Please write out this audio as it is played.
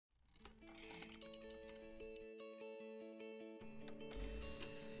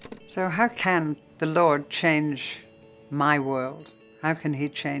So how can the Lord change my world? How can He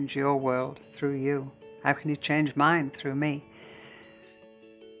change your world through you? How can He change mine through me?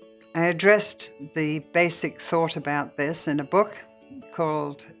 I addressed the basic thought about this in a book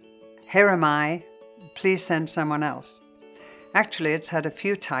called Here Am I, Please Send Someone Else. Actually, it's had a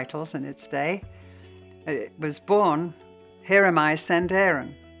few titles in its day. It was born, Here Am I, Send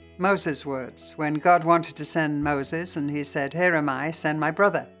Aaron. Moses' words, when God wanted to send Moses and He said, Here am I, send my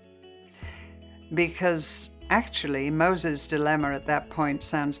brother. Because actually, Moses' dilemma at that point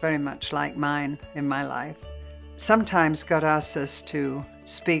sounds very much like mine in my life. Sometimes God asks us to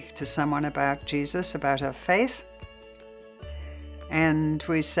speak to someone about Jesus, about our faith. And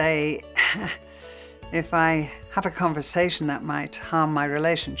we say, if I have a conversation that might harm my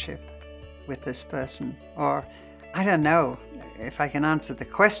relationship with this person, or I don't know if I can answer the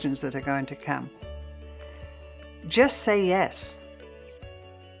questions that are going to come, just say yes.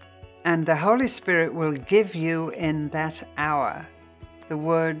 And the Holy Spirit will give you in that hour the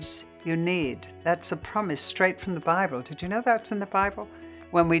words you need. That's a promise straight from the Bible. Did you know that's in the Bible?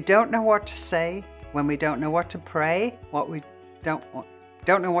 When we don't know what to say, when we don't know what to pray, what we don't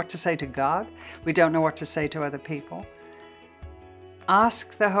know what to say to God, we don't know what to say to other people,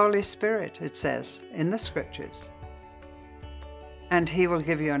 ask the Holy Spirit, it says in the Scriptures, and He will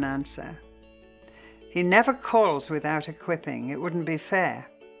give you an answer. He never calls without equipping. It wouldn't be fair.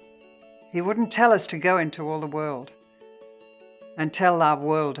 He wouldn't tell us to go into all the world and tell our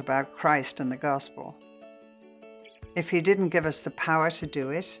world about Christ and the gospel if He didn't give us the power to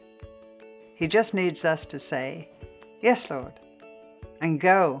do it. He just needs us to say, yes, Lord, and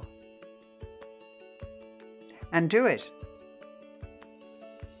go and do it.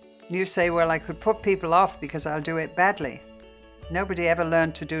 You say, well, I could put people off because I'll do it badly. Nobody ever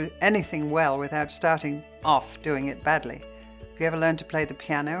learned to do anything well without starting off doing it badly. If you ever learned to play the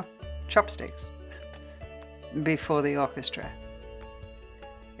piano, chopsticks before the orchestra.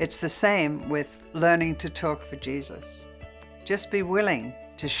 It's the same with learning to talk for Jesus. Just be willing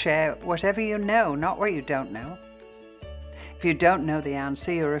to share whatever you know, not what you don't know. If you don't know the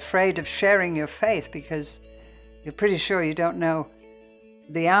answer, you're afraid of sharing your faith because you're pretty sure you don't know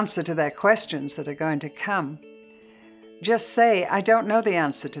the answer to their questions that are going to come. Just say, I don't know the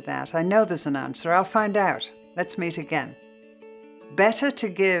answer to that. I know there's an answer. I'll find out. Let's meet again. Better to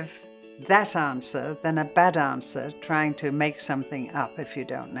give that answer than a bad answer trying to make something up if you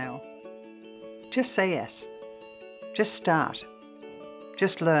don't know. Just say yes. Just start.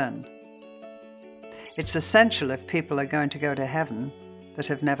 Just learn. It's essential if people are going to go to heaven that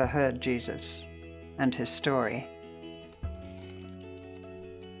have never heard Jesus and His story.